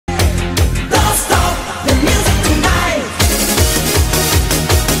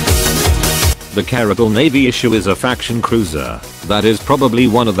The Caracal Navy issue is a faction cruiser that is probably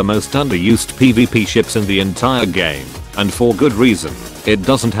one of the most underused PvP ships in the entire game, and for good reason. It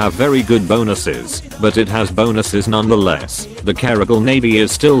doesn't have very good bonuses, but it has bonuses nonetheless. The Caracal Navy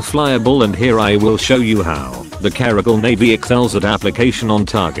is still flyable, and here I will show you how. The Caracal Navy excels at application on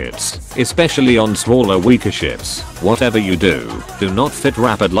targets, especially on smaller weaker ships. Whatever you do not fit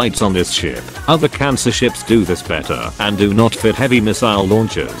rapid lights on this ship. Other cancer ships do this better, and do not fit heavy missile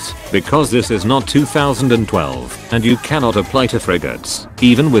launchers, because this is not 2012, and you cannot apply to frigates,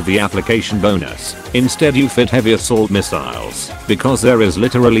 even with the application bonus. Instead you fit heavy assault missiles, because there is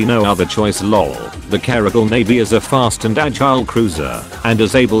literally no other choice lol. The Caracal Navy is a fast and agile cruiser, and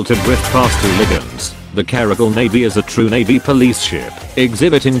is able to drift past hooligans. The Caracal Navy is a true Navy police ship,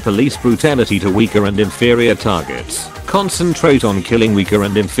 exhibiting police brutality to weaker and inferior targets. Concentrate on killing weaker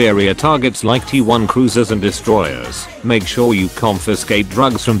and inferior targets like T1 cruisers and destroyers. Make sure you confiscate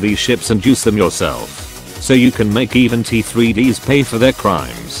drugs from these ships and use them yourself, so you can make even T3Ds pay for their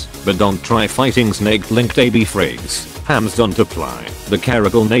crimes. But don't try fighting snake-linked AB frigs. Hams don't apply. The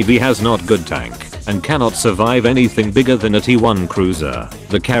Caracal Navy has not good tank, and cannot survive anything bigger than a T1 cruiser.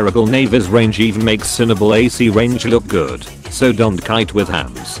 The Caracal Navy's range even makes Cinnable AC range look good, so don't kite with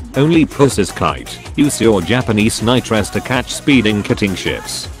hams. Only pussies kite. Use your Japanese nitrous to catch speeding kitting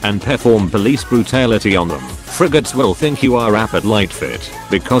ships, and perform police brutality on them. Frigates will think you are rapid light fit,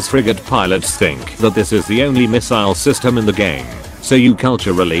 because frigate pilots think that this is the only missile system in the game. So you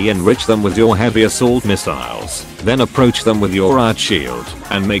culturally enrich them with your heavy assault missiles, then approach them with your art shield,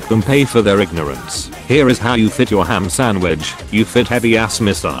 and make them pay for their ignorance. Here is how you fit your ham sandwich. You fit heavy ass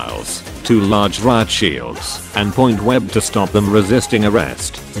missiles, 2 large riot shields, and point web to stop them resisting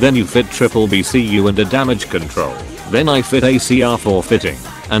arrest. Then you fit triple BCU and a damage control. Then I fit ACR for fitting,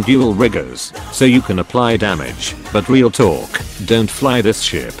 and dual riggers, so you can apply damage. But real talk, don't fly this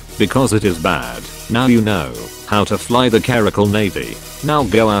ship, because it is bad. Now you know how to fly the Caracal Navy. Now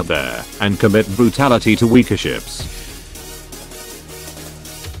go out there and commit brutality to weaker ships.